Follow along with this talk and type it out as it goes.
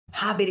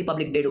Happy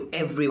Republic Day to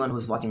everyone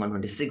who's watching on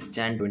 26th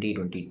Jan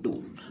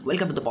 2022.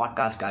 Welcome to the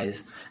podcast,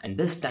 guys. And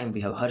this time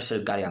we have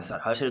Harshal Karia sir.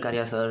 Harshal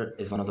Karia sir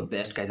is one of the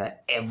best guys I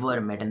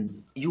ever met,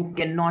 and you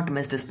cannot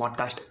miss this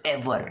podcast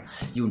ever.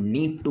 You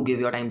need to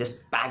give your time, just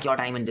pack your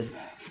time and just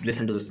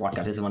listen to this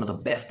podcast. This is one of the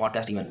best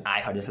podcasts even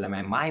I heard. This is like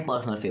my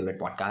personal favorite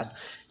podcast.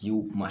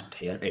 You must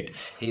hear it.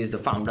 He is the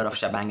founder of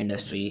Shabang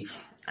Industry.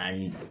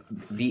 And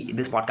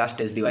this podcast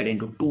is divided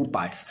into two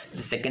parts.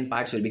 The second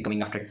part will be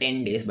coming after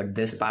 10 days, but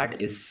this part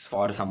is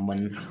for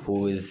someone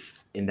who is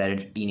in their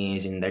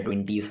teenage, in their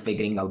 20s,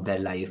 figuring out their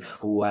life,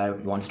 who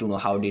wants to know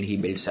how did he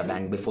build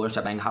Shabang. Before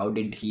Shabang, how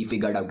did he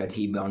figure out that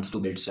he wants to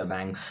build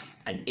Shabang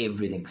and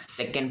everything.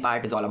 Second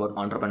part is all about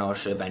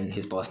entrepreneurship and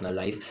his personal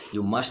life.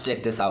 You must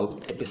check this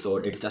out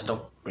episode. It's just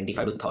of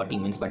 25 to 30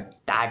 minutes, but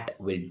that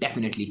will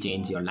definitely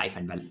change your life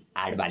and will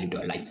add value to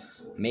your life.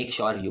 Make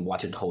sure you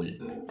watch it whole.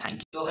 Thank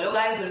you. So hello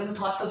guys, welcome to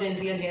Thoughts of Gen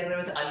Z, and here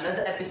we're with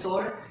another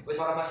episode with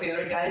one of my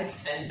favorite guys,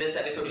 and this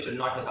episode you should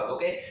not miss out,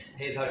 okay?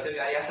 He's Harshal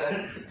Karia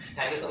sir.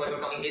 Thank you so much for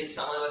coming. He's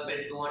someone who has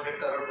built 200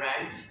 crore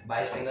brand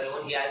by single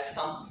own. He has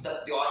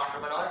the pure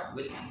entrepreneur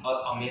with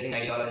amazing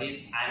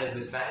ideologies. I'm his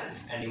big fan,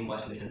 and you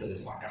must listen to this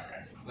podcast,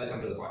 guys.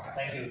 Welcome to the podcast.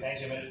 Thank you. Thanks,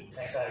 Jamil.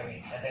 Thanks for having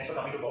me. And thanks for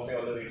coming to Bombay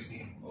all the way to see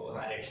me. Oh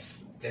man, it's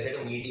pleasure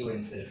to meet you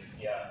himself.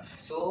 Yeah.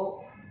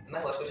 So my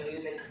first question to you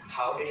is like,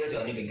 how did your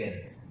journey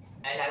begin?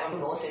 And I want to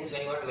know since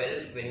when you were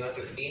 12, when you were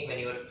 15, when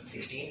you were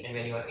 16, and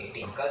when you were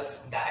 18. Because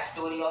that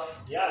story of...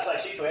 Yeah, so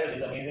actually 12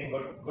 is amazing.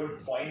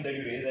 Good point that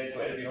you raised at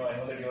 12. You know, I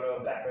know that you're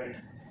a black belt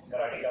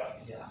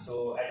karateka. Yeah.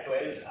 So at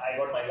 12, I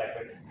got my black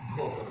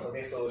belt.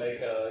 Okay, so like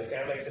it's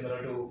kind of like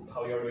similar to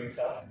how you're doing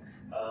stuff.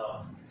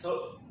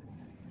 So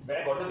when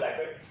I got the black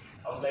belt,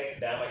 I was like,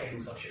 damn, I can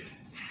do some shit.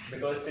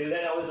 Because till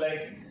then I was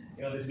like,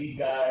 you know, this weak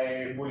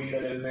guy, bullied a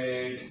little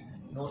bit,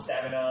 no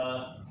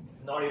stamina,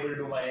 not able to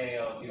do my,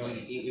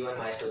 Even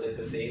my story is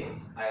the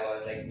same. I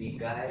was like weak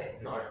guy,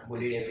 not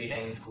bullied every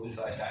time in school,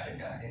 so I started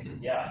guy.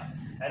 Yeah.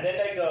 And then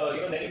like,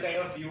 then you kind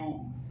of,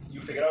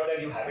 you figure out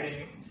that you have it in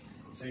you.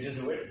 So you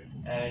just do it.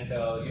 And,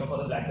 for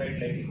the black belt,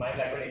 like my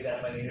black belt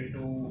exam, I needed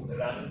to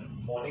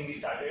run, morning we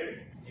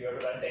started, you have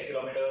to run 10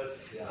 kilometers,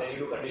 then you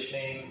do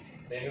conditioning,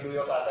 then you do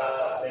your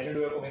kata, then you do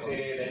your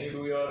kumite, then you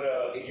do your...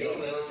 It takes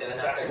minimum 7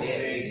 hours a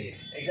day.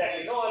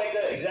 Exactly. No, like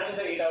the exam is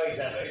an 8-hour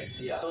exam, right?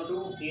 Yeah. So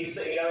to ace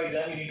the 8-hour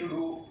exam, you need to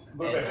do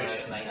good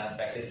preparation. 9 hours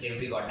practice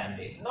every goddamn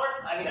day.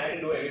 I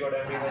didn't do every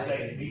goddamn day. It was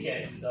like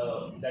weekends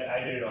that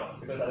I did it on,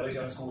 because otherwise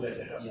you're in school,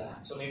 etc. Yeah.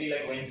 So maybe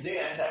like Wednesday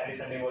and Saturday,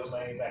 Sunday was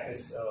my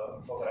practice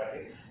for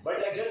karate. But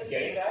like just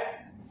getting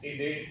that, it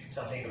did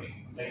something to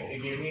me. Like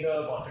it gave me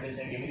the confidence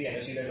and gave me the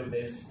energy that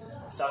there's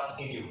stuff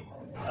in you.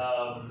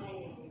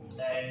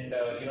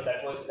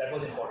 That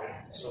was important.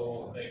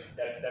 So like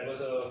that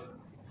was a...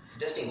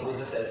 Just improves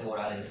the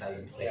self-morale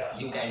inside. Like,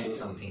 you can do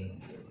something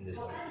in this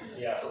world.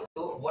 Yeah. So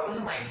what was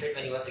the mindset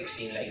when you were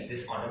 16? Like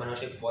this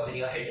entrepreneurship was in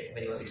your head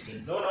when you were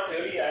 16? No, not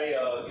really. I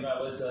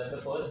was in the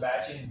first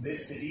batch in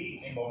this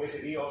city, in Bombay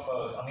city, of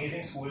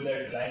amazing school that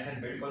Reliance had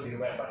built called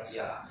Dhirubhai Ambani School.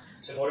 Yeah.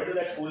 So I got into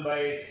that school by,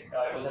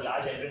 it was a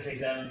large entrance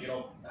exam. You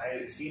know,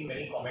 I've seen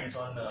many comments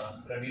on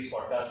Ranveer's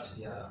podcast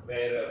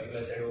where people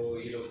have said, oh,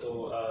 ye log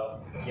to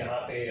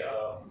yahan pe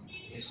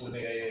ye school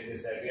mein gaye,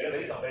 this, that. We had a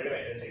very competitive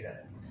entrance exam.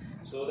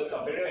 So the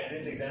competitive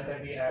entrance exam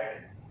that we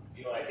had,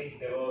 I think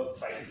there were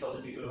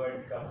 5,000-6,000 people who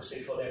had come to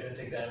sit for the entrance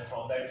exam.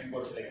 From that, few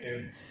got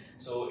selected.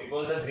 So it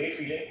was a great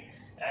feeling.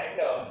 And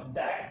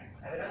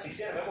when I was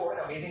 16, I remember what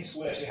an amazing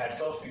school. Actually, hats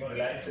off.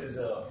 Reliance is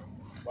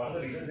one of the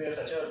reasons they are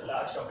such a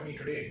large company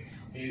today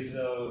is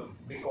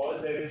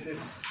because there is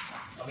this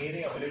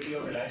amazing ability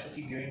of Reliance to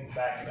keep giving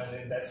back.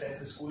 And in that sense,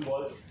 the school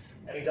was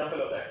an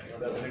example of that.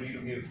 The ability to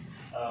give.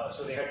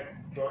 So they had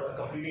brought a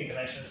completely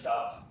international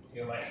staff.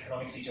 My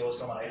economics teacher was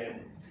from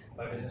Ireland.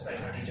 My business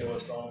management teacher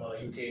was from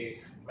UK,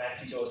 math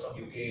teacher was from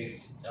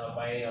UK,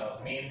 my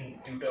main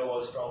tutor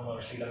was from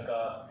Sri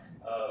Lanka,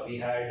 we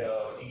had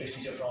English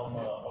teacher from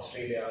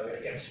Australia, we had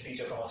a chemistry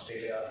teacher from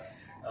Australia,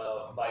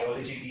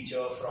 biology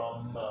teacher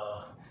from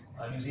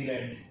New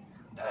Zealand.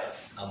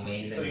 That's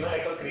amazing. So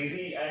like a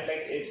crazy, and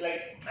like it's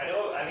like,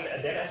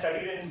 then I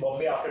studied in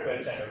Bombay after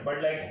 12th standard,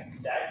 but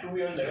like that 2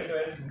 years, 11,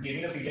 12 gave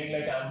me the feeling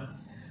like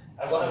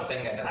I've gone to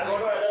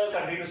another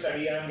country to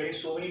study, and I'm getting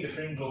so many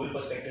different global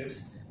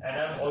perspectives. And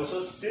I'm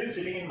also still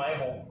sitting in my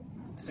home,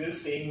 still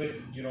staying with,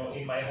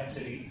 in my home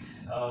city.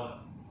 So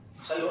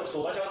I learned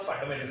so much about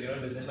fundamentals,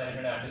 in business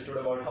management. I understood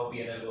about how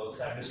P&L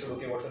works. I understood,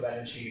 okay, what's the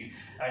balance sheet.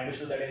 I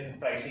understood that in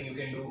pricing, you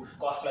can do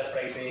cost plus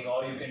pricing,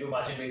 or you can do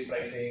margin-based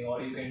pricing,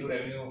 or you can do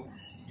revenue,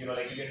 you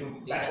can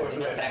do backward.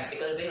 In a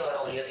practical way or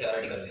only a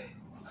theoretical way?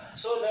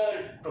 So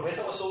the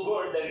professor was so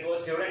good that it was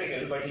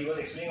theoretical, but he was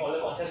explaining all the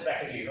concepts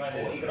practically. And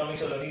then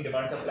economics, you're learning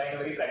demand supply in a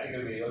very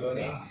practical way. You're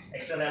learning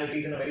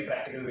externalities in a very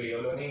practical way.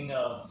 You're learning,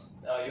 a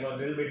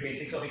little bit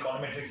basics of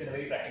econometrics in a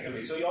very practical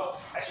way. So you're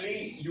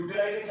actually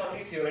utilizing some of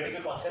these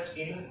theoretical concepts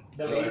in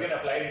the way you can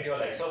apply it into your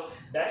life. So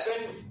that's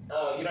when,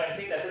 I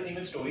think that's the theme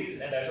in stories,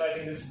 and that's why I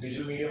think this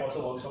digital medium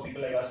also works for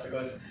people like us,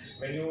 because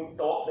when you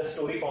talk, the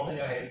story forms in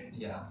your head.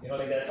 Yeah.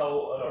 That's how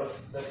a lot of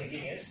the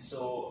thinking is.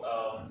 So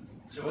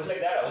So it was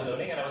like that. I was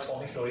learning and I was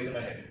forming stories in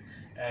my head.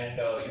 And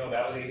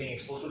I was being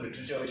exposed to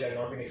literature which I had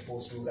not been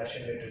exposed to,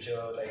 Russian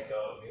literature like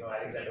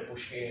Alexander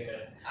Pushkin.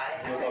 And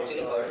I have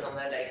actually heard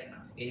somewhere like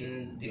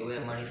in the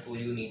OM Money School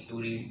you need to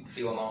read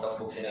few amount of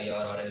books in a year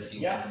or else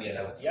you won't be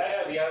allowed.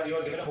 Yeah. We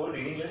were given a whole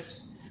reading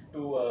list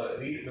to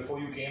read before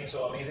you came.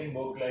 So amazing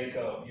book like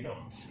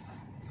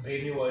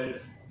Brave New World.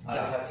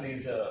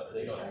 Huxley's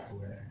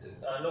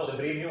no, the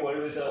Brave New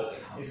World is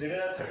written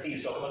in the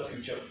 30s, talking about the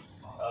future.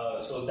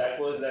 So that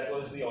was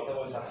the author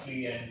was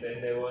Huxley, and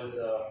then there was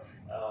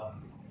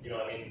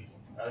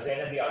Zen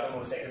and the Art of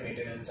Motorcycle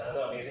Maintenance,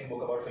 another amazing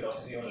book about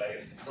philosophy on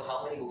life. So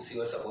how many books you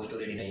were supposed to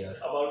read in a year?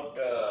 About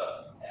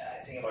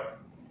I think about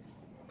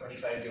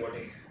 25, give or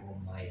take. Oh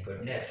my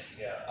goodness!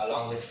 Yeah.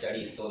 Along with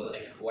studies, so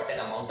like what an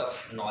amount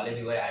of knowledge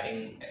you were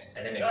adding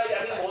as an No, I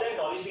mean more than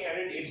knowledge being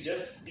added, it's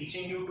just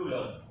teaching you to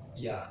learn.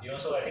 Yeah.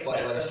 So I think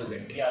forever a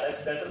student. Yeah,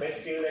 that's the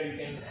best skill that you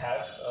can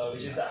have,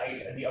 which is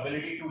the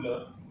ability to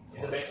learn.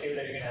 Is the best skill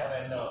that you can have.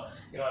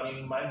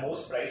 And my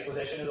most prized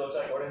possession is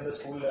also I got in the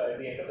school at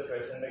the end of the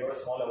 12th standard. I got a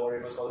small award.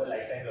 It was called the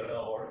Lifetime Learner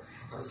Award.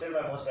 So it's still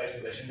my most prized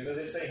possession because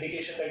it's an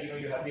indication that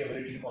you have the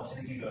ability to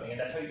constantly keep learning, and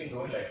that's how you can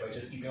grow in life, by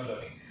just keeping on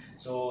learning.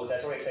 So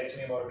that's what excites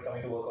me about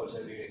coming to work also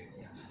every day.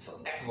 Yeah. So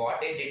at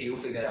what age did you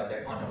figure out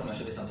that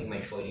entrepreneurship is something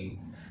meant for you?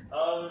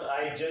 After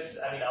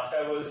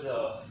I was,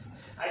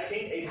 I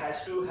think it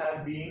has to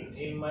have been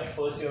in my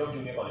first year of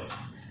junior college.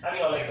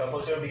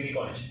 First year of degree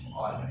college.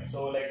 Alright.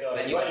 So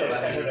when you are 11th probably,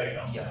 standard right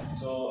now. Yeah.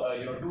 So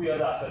 2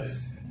 years after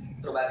this.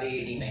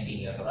 Probably 18, 19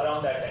 years old.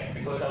 Around that time,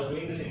 because I was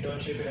doing this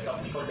internship in a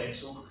company called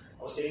Dentsu.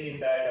 I was sitting in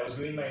that. I was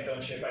doing my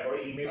internship. I got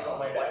an email from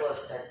my dad. What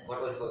was that?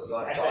 What was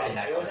your job in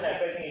that? It was an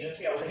advertising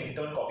agency. I was an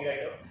intern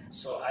copywriter.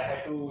 So I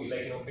had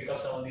to pick up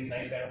some of these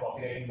nice kind of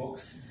copywriting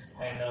books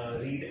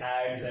and read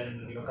ads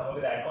and come up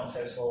with ad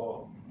concepts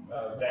for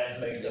brands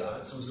like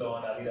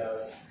Suzlon,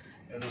 Adidas.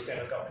 Those kind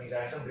of companies. I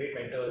had some great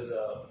mentors.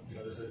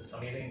 There's an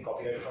amazing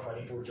copywriter from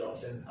Manipur,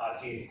 Johnson,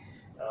 RK.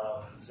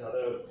 There's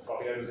another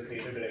copywriter who's a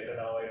creative director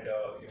now at,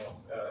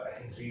 I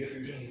think Reader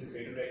Fusion. He's a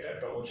creative director,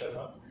 Pramod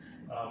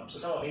Sharma. So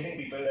some amazing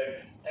people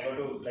that I got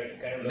to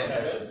kind of learn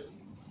under.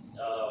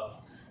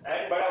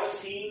 But I was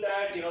seeing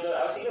that,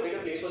 I was seeing the way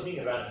the place was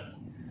being run.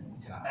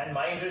 Yeah. And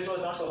my interest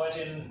was not so much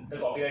in the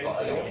copywriting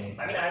alone.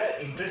 I had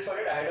an interest for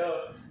it. I had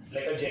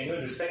a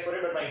genuine respect for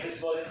it, but my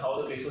interest was in how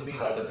the place was being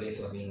run. How the place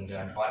was being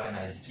run,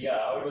 organized. Yeah,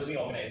 how it was being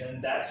organized.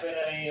 And that's when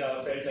I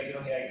felt like,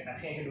 hey, I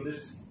think I can do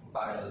this.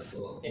 Part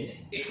also.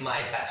 It's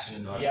my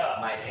passion, not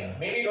my thing.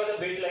 Maybe it was a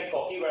bit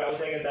cocky, but I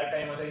was at that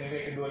time, I was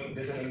maybe I can do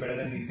this a little better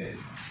than these guys.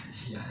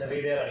 Yeah. The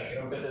way they're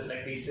running, because it's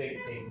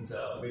basic things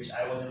which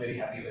I wasn't very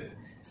happy with.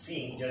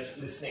 Seeing, just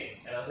listening.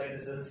 And I was like,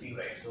 this doesn't seem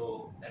right.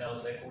 So, and I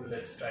was like, cool,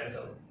 let's try this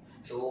out.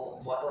 So,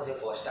 what was your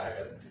first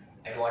startup?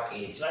 At what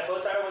age? My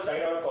first startup was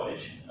right out of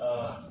college.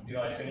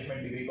 I finished my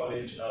degree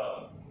college.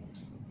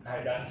 I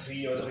had done 3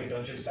 years of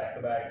internships back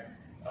to back.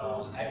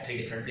 At 3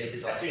 different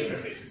places? At 3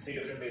 different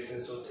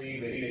places. So 3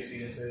 varied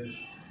experiences.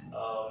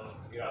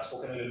 I've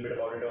spoken a little bit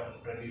about it on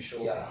Ranveer's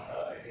show. Yeah.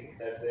 I think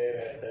that's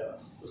there. And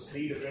those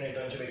 3 different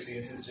internship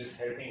experiences just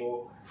helped me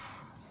go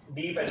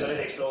deep as well as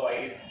explore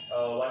wide.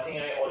 One thing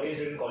I always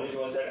did in college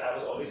was that I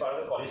was always part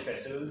of the college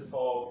festivals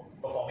for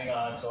performing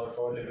arts or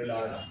for liberal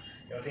arts.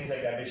 Things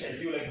like that, which help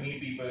you meet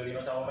people.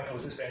 Some of my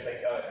closest friends,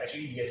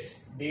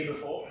 day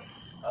before,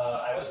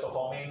 I was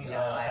performing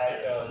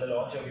at the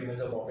launch of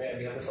Humans of Bombay, and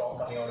we have the song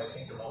coming out, I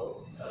think,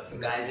 tomorrow.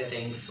 Guys is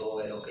singing so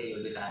well, okay,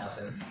 you'll be a fan of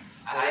him.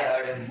 So, I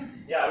heard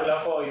him. Yeah, I would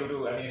love for you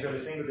to, if you're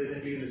listening to this,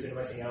 then please listen to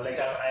my singing.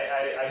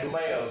 I do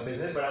my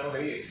business, but I'm a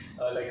very,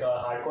 a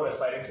hardcore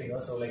aspiring singer,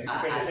 so if you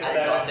can listen to that.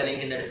 I'll drop the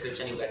link in the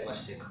description, you guys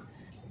must check.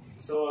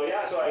 So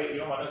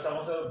some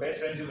of the best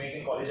friends you make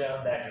in college are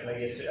on that.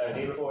 Yesterday,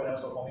 day before when I was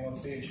performing on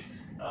stage,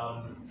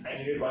 I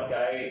needed one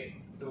guy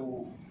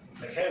to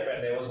help,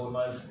 and there was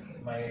Holmaz,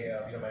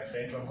 my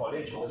friend from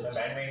college, who was my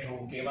bandmate,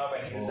 who came up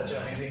and he did such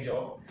an amazing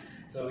job.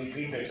 So we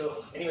cleaned it.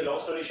 So anyway, long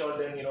story short,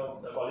 then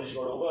the college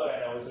got over,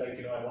 and I was like,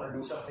 I want to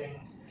do something.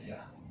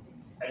 Yeah.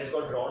 I just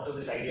got drawn to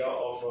this idea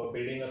of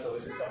building a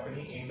services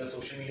company in the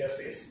social media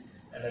space,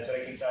 and that's where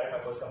I kickstarted. My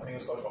first company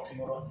was called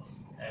Foxymoron,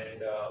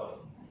 and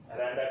I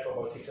ran that for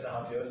about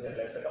 6.5 years and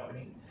left the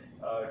company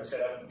to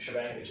set up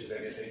Shebang, which is where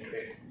we're sitting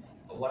today.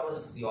 What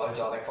was your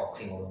job at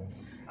Foxymoron?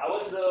 I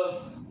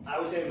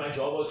would say my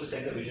job was to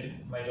set the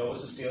vision. My job was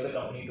to steer the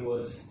company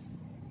towards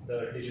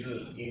the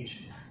digital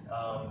age.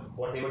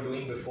 What they were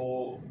doing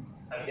before,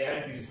 they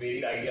had these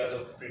varied ideas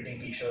of printing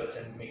t-shirts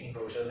and making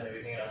brochures and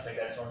everything, and I was like,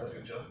 that's not the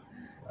future.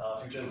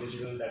 Future is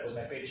digital. That was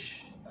my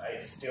pitch.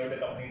 I steered the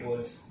company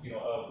towards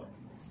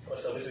a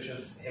service which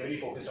was heavily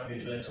focused on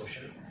digital and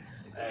social.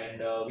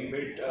 And we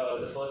built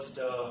the first,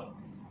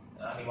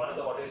 one of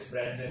the hottest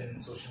brands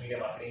in social media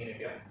marketing in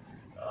India.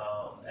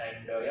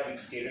 We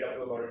scaled it up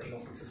to about a team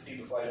of 250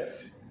 before I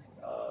left.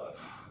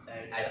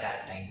 At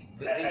that time?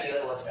 Which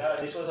year was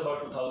that? This was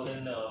about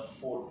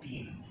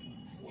 2014.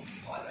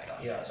 Alright.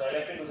 Yeah, so I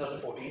left in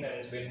 2014, and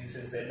it's been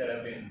since then that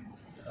I've been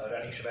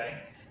running Shebang.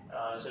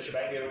 So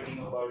Shebang, we have a team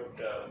of about,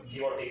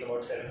 give or take,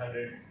 about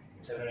 700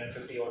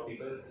 750 odd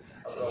people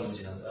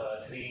across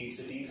 3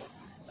 cities.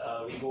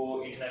 We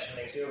go international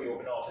next year. We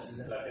open our offices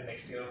in London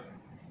next year.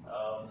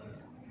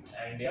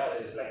 And yeah,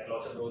 there's like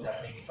lots of growth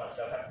happening, fun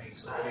stuff happening.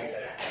 So very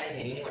excited. I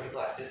genuinely wanted to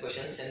ask this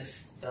question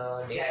since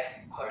the day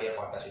I heard your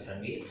podcast with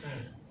Ranveer.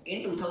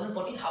 In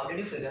 2014, how did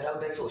you figure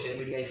out that social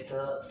media is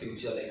the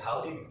future? Like,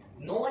 how did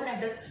no one at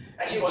the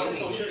actually it wasn't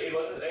social? It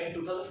wasn't in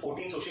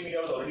 2014. Social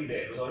media was already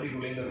there. It was already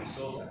ruling the roost.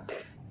 So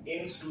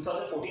in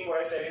 2014, what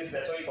I said is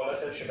that's why we call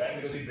ourselves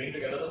Shebang, because we bring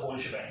together the whole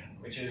shebang.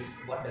 Which is,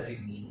 what does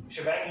it mean?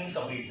 Shebang means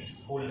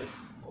completeness,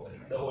 wholeness.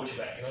 The whole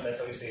shebang, that's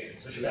how you say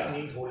it. So shebang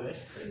means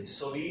wholeness.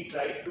 So we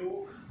try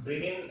to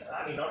bring in,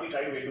 not we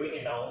try to, we're doing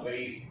it now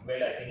very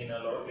well, I think in a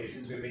lot of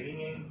places. We're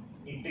bringing in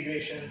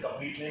integration,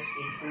 completeness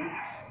into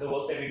the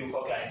work that we do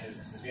for clients'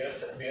 businesses. We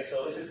are a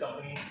services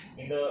company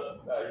in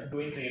the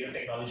doing creative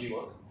technology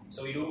work.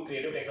 So we do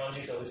creative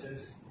technology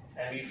services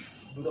and we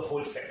do the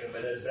whole spectrum,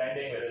 whether it's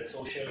branding, whether it's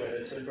social, whether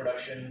it's film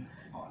production,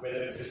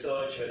 whether it's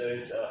research, whether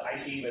it's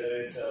IT,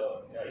 whether it's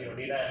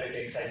data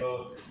analytics,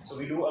 cyber. So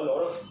we do a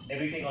lot of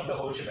everything on the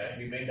whole shebang.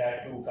 We bring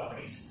that to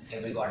companies.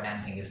 Every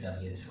goddamn thing is done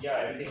here. So.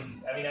 Yeah,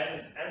 everything.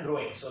 And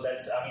growing. So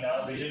that's,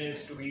 our vision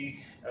is to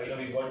be,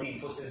 we've got the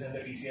Infosys and the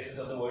TCSs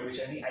of the world, which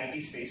are in the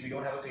IT space. We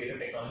don't have a creative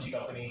technology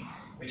company,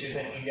 which is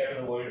an India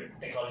to the world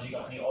technology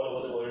company all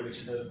over the world, which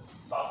is a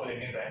powerful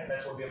Indian brand. And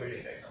that's what we are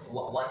building right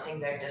now. One thing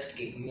that just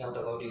kicked me out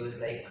about you is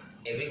like,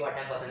 every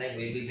goddamn person like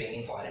will be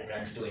bringing foreign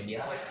brands to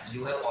India, but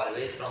you have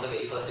always from the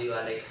very first day you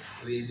are like,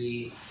 we'll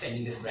be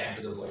sending this brand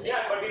to the world.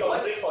 Yeah, but we'll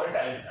also bring foreign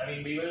talent.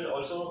 We will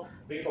also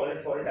bring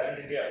foreign talent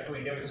to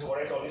India, because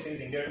what I always say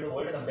is India to the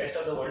world and the best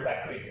of the world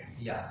back to India.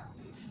 Yeah.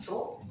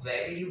 So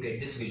where did you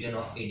get this vision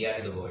of India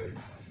to the world?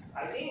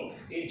 I think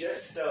it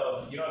just,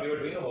 we were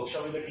doing a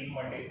workshop with the team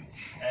one day,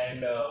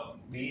 and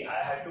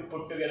I had to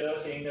put together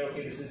saying that,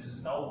 okay, this is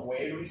now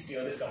where do we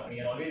steer this company?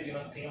 And always, the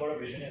thing about a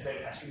vision is that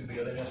it has to be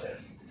bigger than yourself.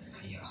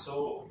 Yeah.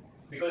 So,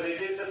 because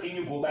it is the thing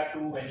you go back to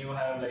when you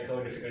have like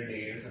a difficult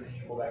day, it is the thing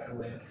you go back to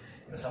when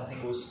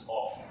something goes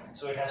off.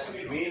 So it has to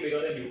be way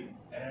bigger than you,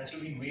 and it has to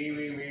be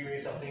way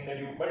something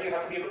that but you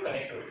have to be able to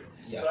connect to it.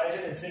 Yeah. So I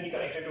just instantly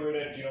connected to it,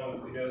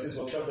 and there was this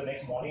workshop the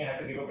next morning. I had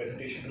to give a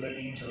presentation to the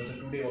team. So it was a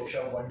 2-day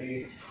workshop. One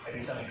day I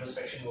did some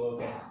introspection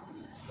work, and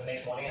the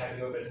next morning I had to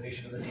give a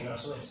presentation to the team. And I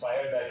was so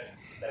inspired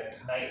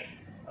that night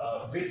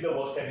with the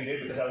work that we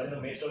did, because I was in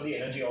the midst of the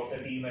energy of the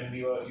team, and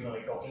we were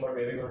talking about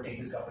where we were going to take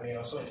this company, and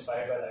I was so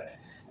inspired by that.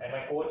 And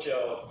my coach,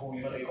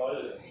 who they call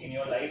in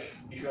your life,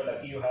 if you're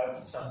lucky, you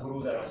have some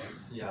gurus around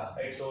you. Yeah.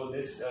 Right. So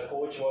this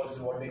coach was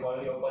what they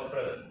call your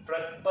Pad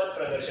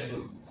Pradarshan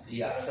Guru.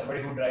 Yeah.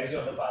 Somebody who drives you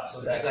on the path.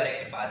 So that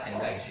correct path and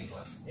guides you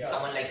first. Yeah.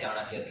 Someone like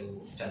Chanakya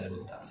to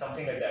Chandragupta.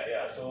 Something like that.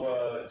 Yeah.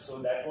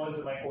 So that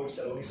was my coach,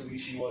 Saloni Suri.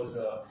 She was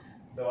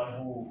the one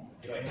who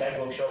in that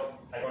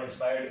workshop I got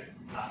inspired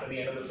after the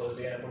end of the first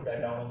day, and I put that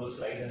down on those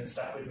slides, and it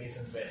stuck with me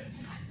since then.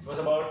 It was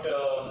about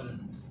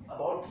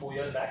 4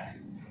 years back.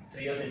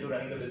 3 years into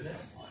running the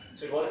business.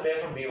 So it wasn't there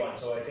from day one.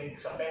 So I think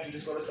sometimes you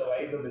just got to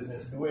survive the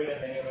business, do it,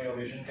 and then your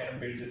vision kind of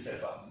builds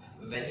itself up.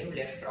 When you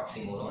left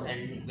Proximoron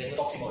and when you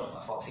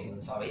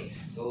Foxymoron, sorry.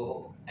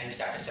 So and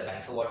started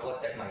Shebang. So what was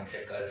that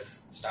mindset? Because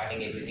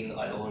starting everything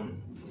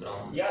alone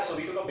from so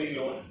we took a big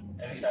loan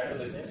and we started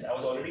the business. I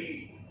was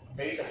already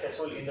very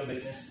successful in the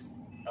business.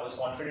 I was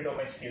confident of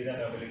my skills and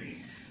my ability.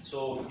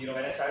 So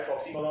when I started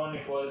Foxymoron,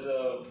 it was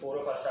 4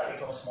 of us starting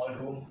from a small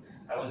room.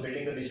 I was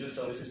building the digital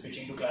services,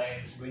 pitching to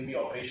clients, doing the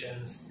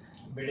operations,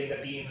 building the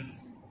team.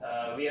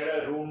 We had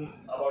a room,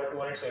 about a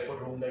 200 square foot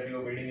room that we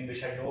were building in,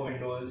 which had no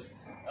windows,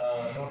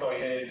 no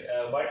toilet,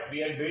 but we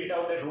had built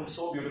out that room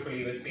so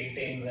beautifully with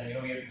paintings,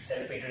 and we had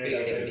self-painted it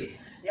ourselves.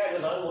 Yeah, it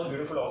was one of the most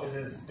beautiful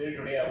offices. Till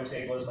today, I would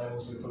say it was my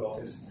most beautiful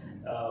office.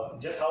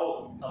 Just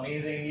how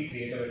amazingly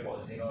creative it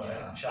was,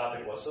 and sharp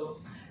it was. So,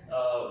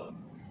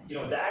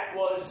 that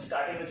was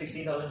starting with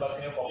 16,000 bucks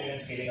in your pocket and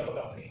scaling up a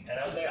company. And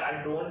I was like,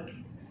 I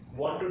don't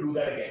want to do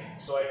that again.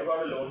 So I took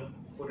out a loan,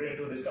 put it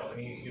into this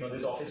company.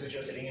 This office which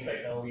you're sitting in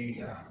right now,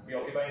 we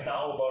occupy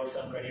now about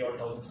some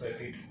 20,000 square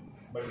feet.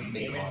 But we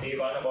came in day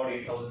one about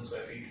 8,000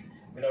 square feet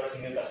without a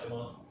single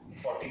customer.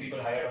 40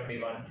 people hired on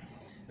day one.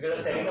 Because I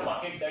was telling the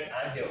market that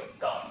I'm here,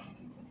 come.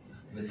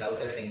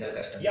 Without a single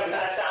customer. Yeah,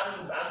 because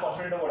I'm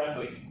confident of what I'm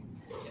doing.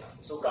 Yeah.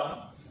 So come.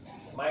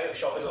 My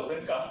shop is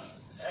open, come.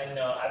 And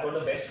I've got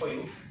the best for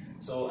you.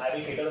 So I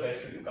will cater the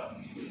best to you,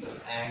 come.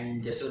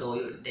 And just to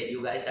tell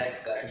you guys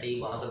that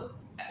currently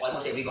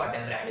almost every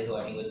goddamn brand is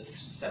working with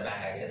Shebang,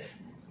 I guess.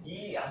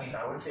 Yeah,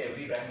 I wouldn't say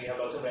every brand. We have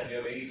lots of brands. We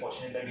are very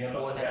fortunate that we have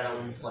more lots of than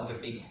around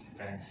 150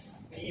 brands.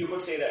 You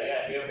could say that,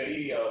 yeah. We are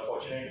very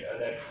fortunate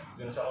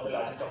that some of the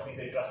largest companies,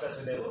 they trust us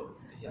with their work.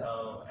 Yeah.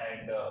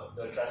 And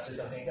the trust is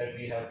something that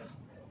we have,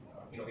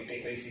 we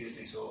take very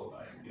seriously. So,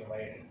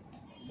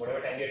 whatever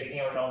time we are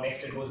taking out now,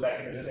 next it goes back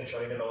into just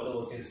ensuring that all the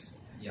work is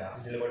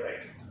delivered right.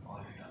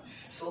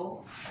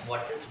 So,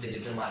 what is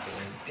digital marketing?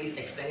 Please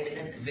explain it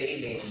in a very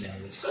layman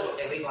language. Because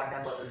every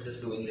goddamn person is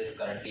just doing this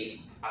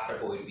currently after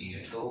COVID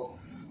period. So,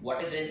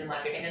 what is digital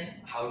marketing and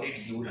how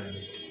did you run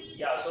it?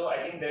 Yeah, so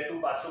I think there are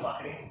 2 parts to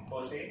marketing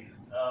per se.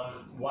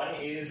 One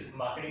is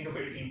marketing to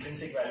build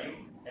intrinsic value,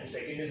 and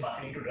second is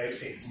marketing to drive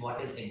sales.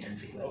 What is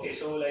intrinsic value? Okay,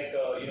 so like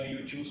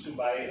you choose to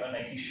buy a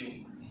Nike shoe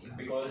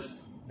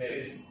because there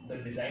is the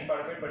design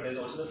part of it, but there's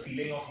also the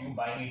feeling of you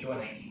buying into a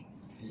Nike.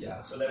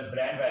 Yeah. So the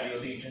brand value,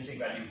 the intrinsic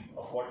value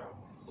of what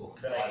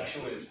the Nike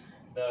shoe is,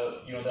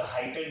 the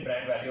heightened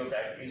brand value of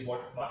that is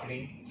what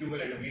marketing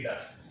cumulatively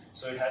does.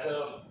 So it has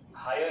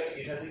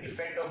the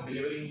effect of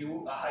delivering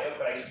you a higher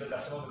price to the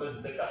customer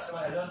because the customer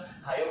has a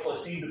higher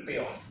perceived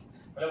payoff.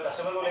 मतलब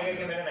customer को लगेगा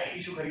कि मैंने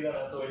Nike shoe खरीदा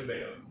ना तो it's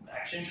better.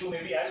 Action shoe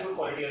may be as good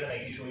quality as a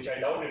Nike shoe, which I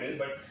doubt it is,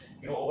 but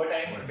over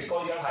time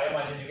because you have higher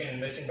margins, you can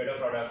invest in better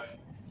product,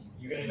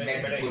 you can invest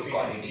in better experience.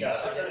 Quality.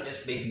 Yeah, so it's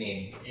just big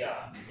name.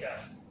 Yeah.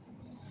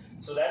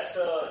 So that's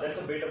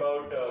a bit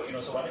about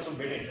So one is to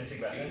build intrinsic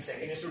value, and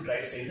second is to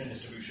drive sales and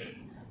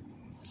distribution.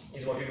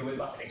 Is what you do with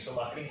marketing. So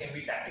marketing can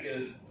be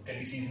tactical, can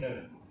be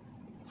seasonal.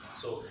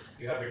 So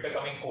you have winter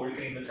coming, cold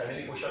cream will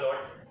suddenly push a lot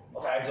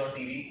of ads on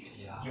TV.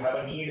 Yeah. You have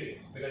a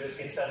need because your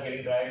skin starts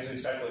getting dry, so you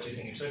start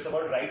purchasing it. So it's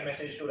about right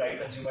message to right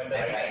consumer at the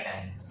right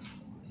time.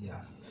 Yeah.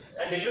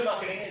 And digital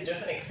marketing is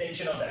just an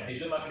extension of that.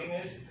 Digital marketing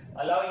is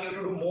allowing you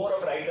to do more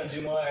of right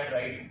consumer at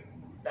right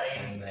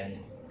time. And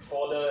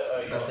for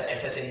the because the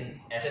SS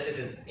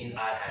is in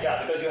our hand.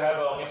 Yeah, because you have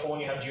on your phone,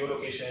 you have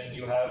geolocation,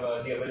 you have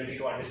the ability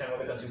to understand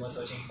what the consumer is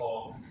searching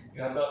for.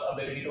 You have the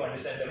ability to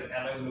understand that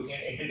am I looking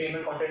at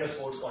entertainment content or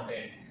sports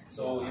content.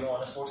 So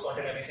on a sports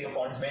content, I may see a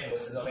Pond's Men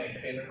versus on an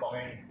entertainment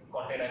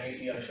content, I may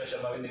see Anushka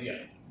Sharma with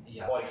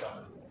Nivea, for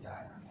example.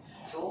 Yeah.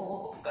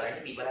 So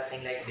currently people are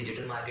saying like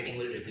digital marketing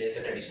will replace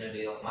the traditional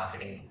way of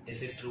marketing.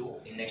 Is it true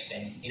in a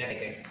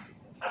decade?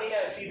 I mean,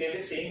 see, they've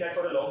been saying that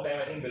for a long time.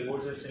 I think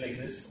billboards will still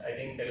exist. I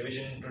think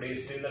television today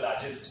is still the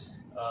largest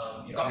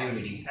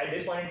community. At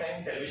this point in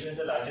time, television is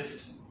the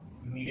largest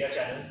media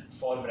channel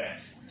for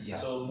brands. Yeah.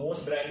 So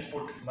most brands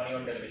put money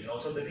on television.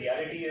 Also, the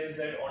reality is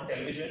that on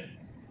television,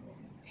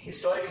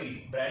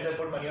 historically, brands have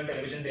put money on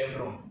television, they have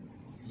grown.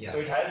 Yeah. So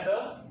it has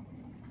the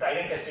tried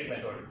and tested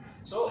method.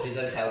 So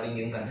results have been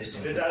given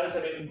consistently. Results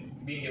have been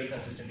being given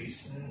consistently.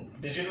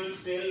 Digital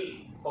still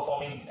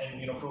performing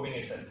and proving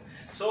itself.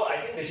 So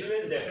I think digital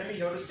is definitely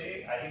here to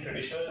stay. I think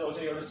traditional is also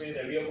here to stay.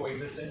 There will be a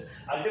coexistence.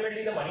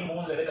 Ultimately, the money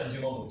moves where the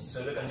consumer moves. So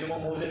if the consumer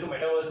moves into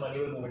metaverse, money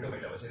will move into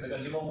metaverse. If the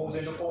consumer moves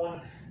into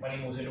phone, money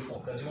moves into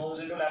phone. Consumer moves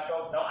into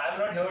laptop. Now I'm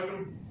not here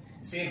to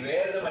say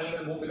where the money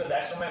will move because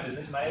that's not my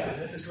business. My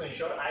business is to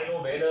ensure I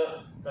know where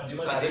the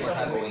consumers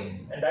are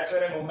going, and that's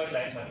where I move my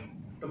clients' money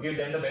to give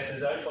them the best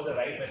result for the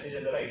right message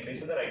at the right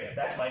place at the right time.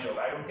 That's my job.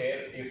 I don't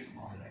care if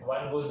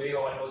one goes big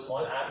or one goes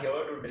small. I'm here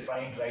to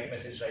define right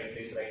message, right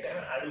place, right time,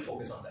 and I will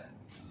focus on that.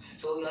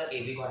 So your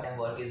every goddamn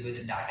work is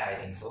with data, I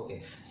think so.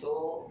 Okay.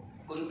 So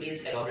could you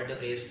please elaborate the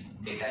phrase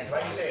data?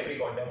 Why you say every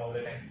goddamn all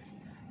the time?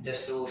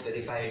 Just to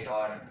specify it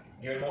or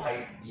give it more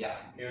hype. Yeah.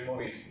 Give it more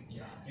weight.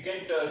 Yeah. You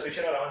can switch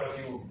it around a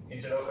few.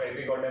 Instead of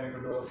every goddamn, you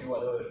could do a few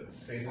other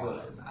phrases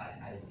also.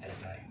 I'll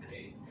try.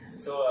 Great.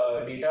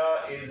 So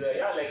data is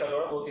like a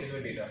lot of work is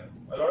with data.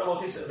 A lot of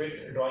work is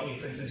with drawing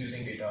inferences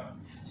using data.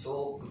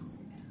 So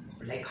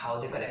like how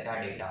they collect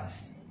our data?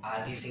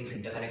 Are these things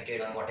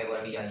interconnected on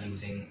whatever we are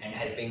using and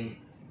helping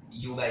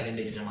you guys in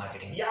digital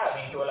marketing? Yeah,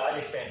 I mean to a large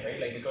extent, right?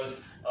 Like because,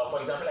 for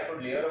example, I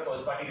could layer a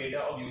first-party data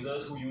of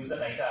users who use the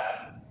Nykaa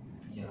app.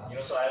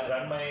 Yeah. So I'll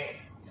run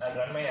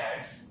my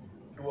ads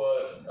to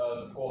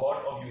a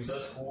cohort of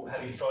users who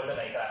have installed the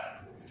Nykaa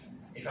app.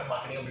 If I'm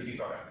marketing a beauty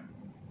product,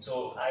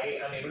 so I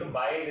am able to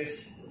buy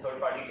this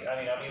third-party.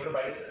 I mean, I'm able to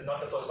buy this not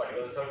the first-party,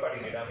 but the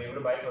third-party data. I'm able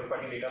to buy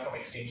third-party data from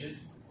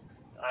exchanges.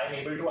 I'm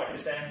able to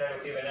understand that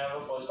okay, when I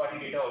have a first-party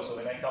data also,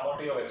 when I come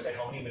onto your website,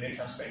 how many minutes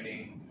I'm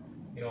spending.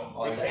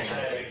 Which section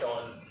I went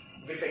on,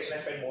 which section I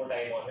spend more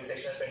time on, which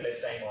section I spend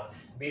less time on.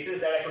 Basis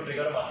that I could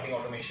trigger a marketing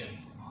automation.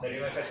 That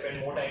if I spend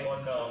more time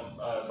on,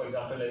 for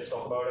example, let's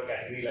talk about a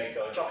category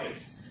like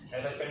chocolates.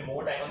 And if I spend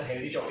more time on the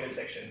healthy chocolate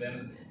section,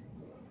 then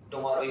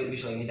tomorrow you'll be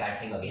showing me that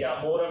thing again.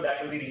 Yeah, more of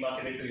that will be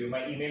remarketed to you.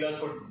 My emailers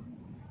could,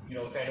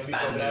 kind of be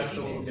programmed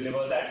to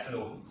deliver that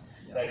flow.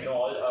 Yeah. Like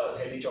all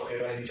healthy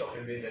chocolate or healthy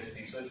chocolate based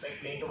recipes. So it's like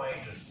playing to my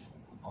interest.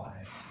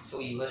 Alright. So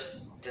you were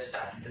just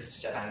started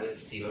this channel with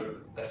 0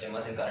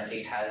 customers and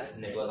currently it has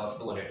net worth of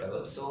 200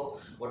 crores. So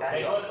what are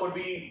net worth could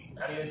be,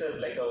 I mean it's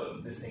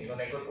this thing,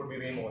 net worth could be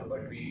way more,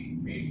 but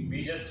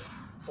we just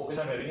focus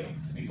on revenue,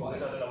 we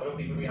focus on the number of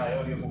people we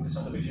hire, we are focused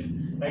on the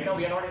vision. Right now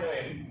we are not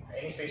in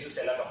any space to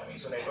sell our company,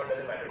 so net worth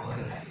doesn't matter to us.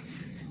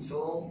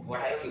 So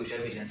what are your future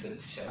visions with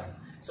Shravan?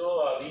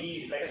 So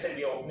like I said,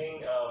 we are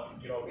opening,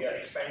 we are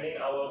expanding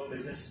our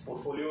business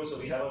portfolio. So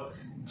we have a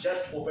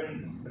just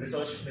open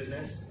research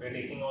business. We're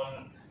taking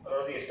on a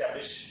lot of the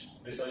established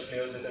research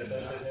players with the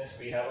research business.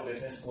 We have a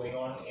business going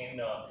on in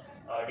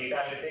data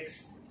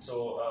analytics.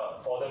 So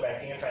for the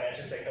banking and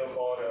financial sector,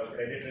 for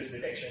credit risk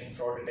detection,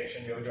 fraud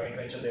detection, we have a joint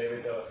venture there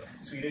with a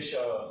Swedish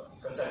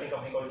consulting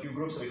company called Q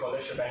Group. So we call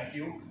it Shebang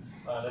Q.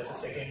 That's the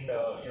second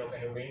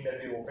kind of wing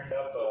that we opened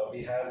up.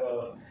 We have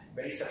a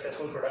very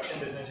successful production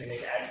business. We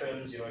make ad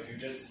films. If you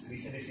just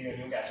recently see a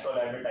new Castrol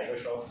ad with Tiger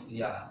Shroff,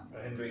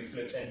 him doing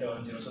flips and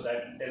turns. So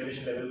that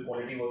television level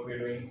quality work we're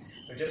doing.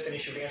 We just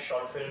finished shooting a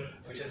short film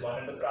which is won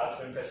at the Prague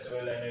Film Festival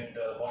and at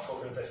Moscow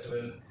Film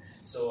Festival.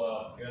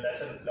 So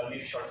that's a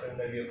lovely short film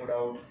that we have put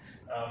out.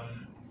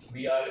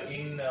 We are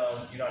in,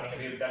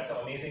 we've done some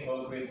amazing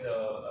work with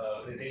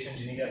Ritesh and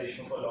Janelia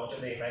Deshmukh for launch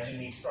of the Imagine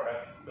Meats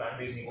product,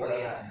 plant-based meat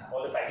product.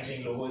 All the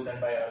packaging logo is done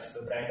by us,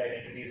 the brand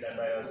identity is done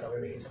by us. Now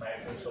we're making some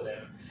ad films for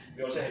them.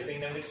 We're also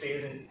helping them with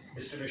sales and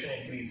distribution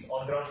increase,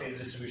 on-ground sales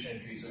distribution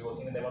increase. So we're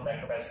working with them on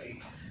that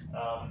capacity.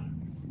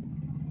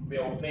 We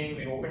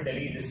opened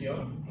Delhi this year.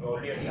 We're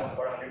already at about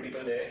 100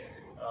 people there.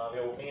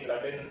 We're opening in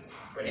London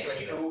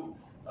 2022.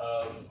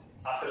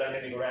 After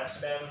London, we go to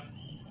Amsterdam.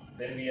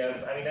 Then we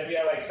have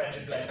our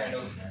expansion plan kind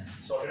of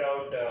sorted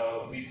out.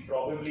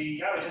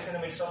 We're just in the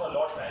midst of a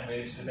lot, man.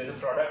 There's a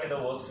product in the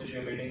works which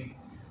we're building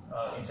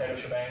inside of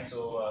Shebang.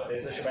 So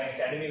there's the Shebang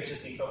Academy which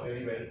has kicked off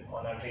really well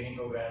on our training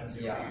programs.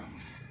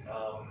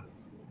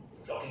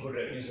 Clocking good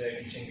revenues there,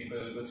 teaching people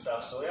good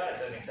stuff. So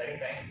it's an exciting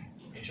time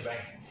in Shebang.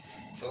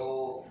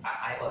 So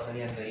I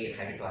personally am very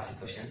excited to ask the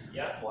question.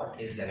 What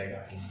is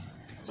Level.in?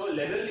 So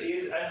Level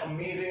is an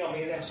amazing,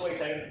 I'm so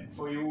excited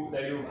for you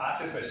that you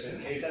asked this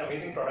question. It's an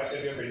amazing product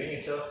that we are building.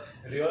 It's a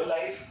real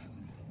life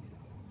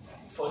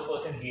first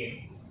person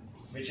game,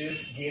 which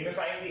is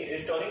gamifying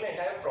it's turning the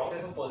entire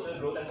process of personal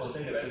growth and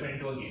personal development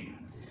into a game.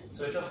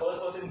 So it's a first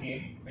person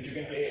game which you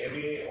can play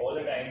every day, all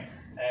the time,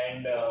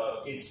 and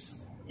it's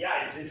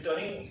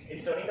turning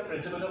the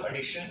principles of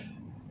addiction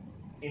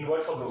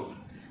inwards for growth.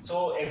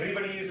 So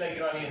everybody is like,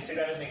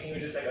 Instagram is making you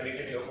just like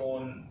addicted to your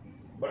phone.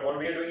 But what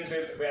we are doing is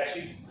we're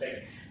actually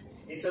like,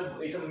 it's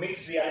a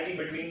mixed reality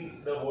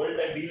between the world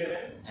that we live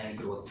in and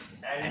growth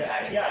and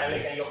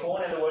your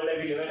phone and the world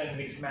that we live in,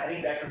 and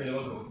marrying that to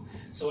deliver growth.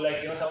 So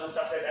some of the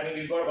stuff that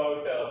we've got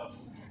about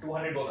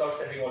 200 workouts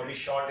that we've already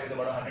shot. There's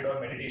about 100 odd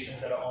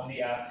meditations that are on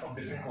the app from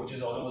different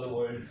coaches all over the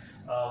world.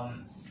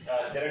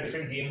 There are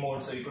different game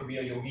modes. So you could be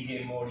a yogi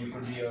game mode. You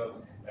could be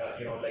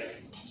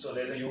so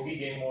there's a yogi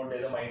game mode,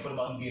 there's a mindful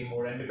monk game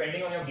mode, and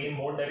depending on your game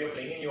mode that you're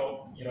playing in,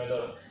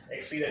 the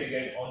XP that you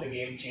get on the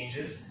game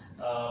changes.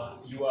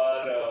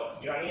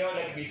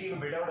 Basically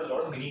build out a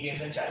lot of mini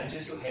games and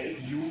challenges to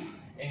help you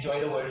enjoy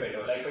the world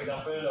better. Like for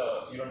example,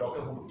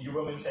 Dr.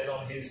 Huberman says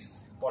on his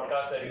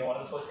podcast that one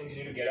of the first things you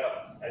need to get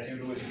up as you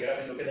do is you get up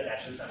and look at the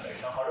natural sunlight.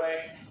 Now, how do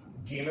I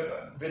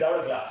without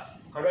a glass?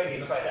 How do I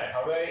gamify that?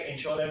 How do I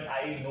ensure that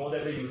I know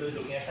that the user is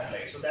looking at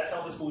sunlight? So that's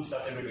some of the cool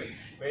stuff that we're doing.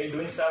 We're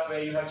doing stuff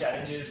where you have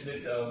challenges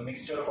with a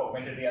mixture of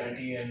augmented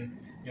reality and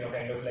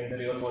kind of like the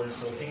real world.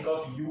 So think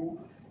of you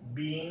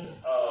being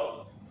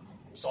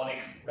Sonic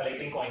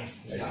collecting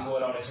coins as you go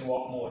around, as you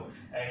walk more,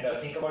 and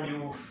think about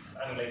you.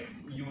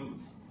 You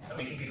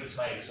making people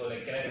smile. So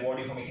can I reward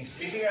you for making?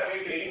 Basically,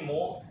 we're creating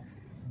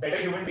better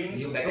human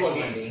beings. Better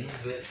human beings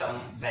with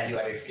some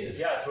value-added skills.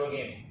 Yeah, through a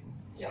game.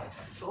 Yeah.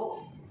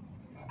 So,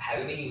 have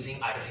you been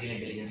using artificial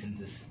intelligence in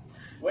this?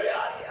 Well,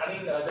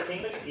 the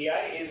thing with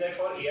AI is that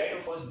for AI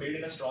to first build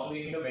in a strong way,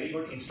 you need a very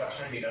good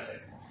instructional data set.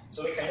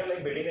 So we're kind of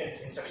like building an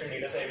instructional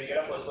data set. We get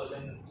our first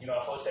person,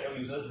 our first set of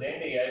users, then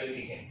the AI will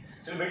kick in.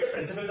 So we build the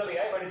principles of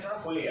AI, but it's not a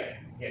full AI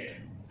yet.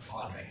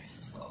 Alright.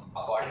 So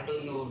according to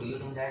you, do you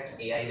think that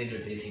AI will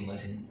replace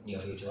humans in near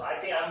future? I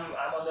think I'm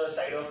on the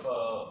side of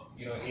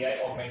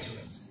AI augments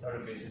humans, not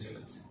replaces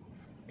humans.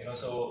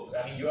 So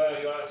you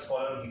are a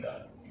scholar of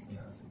Gita.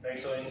 Right,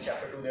 so in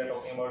chapter 2 they are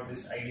talking about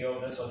this idea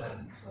of the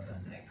Swadharma.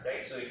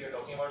 Right, so if you're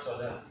talking about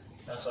Swadharma,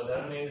 now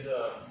Swadharma is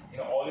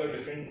all your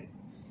different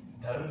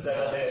dharmas that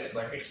are there,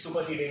 but it's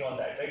superseding on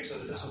that, right? So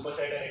this is a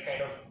superset and it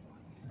kind of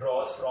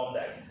draws from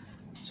that.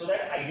 So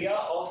that idea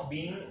of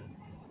being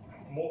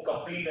more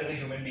complete as a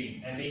human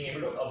being and being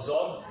able to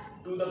absorb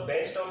to the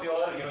best of your,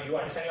 you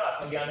understand your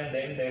Atmagyan and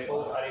then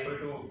therefore are able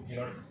to,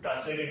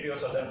 translate it into your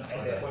Swadharma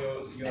and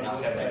therefore and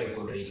after that you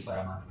could reach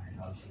Paramatma.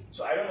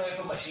 So I don't know if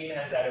a machine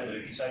has that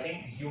ability. So I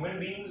think human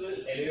beings will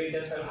elevate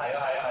themselves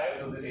higher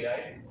through this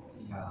AI.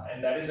 Yeah.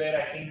 And that is where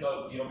I think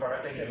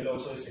product like Level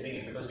also is sitting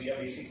in, because we are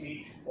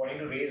basically wanting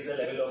to raise the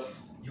level of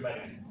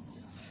humanity.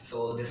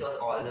 So this was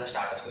all the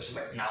startup question,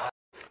 but now.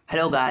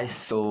 Hello guys,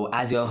 so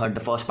as you have heard the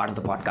first part of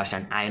the podcast,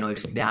 and I know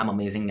it's damn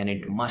amazing and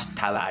it must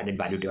have added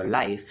value to your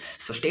life.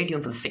 So stay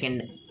tuned for the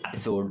second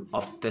episode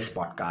of this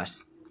podcast.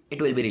 It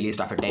will be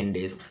released after 10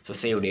 days, so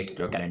save your date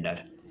to your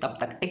calendar. Tab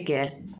tak, take care.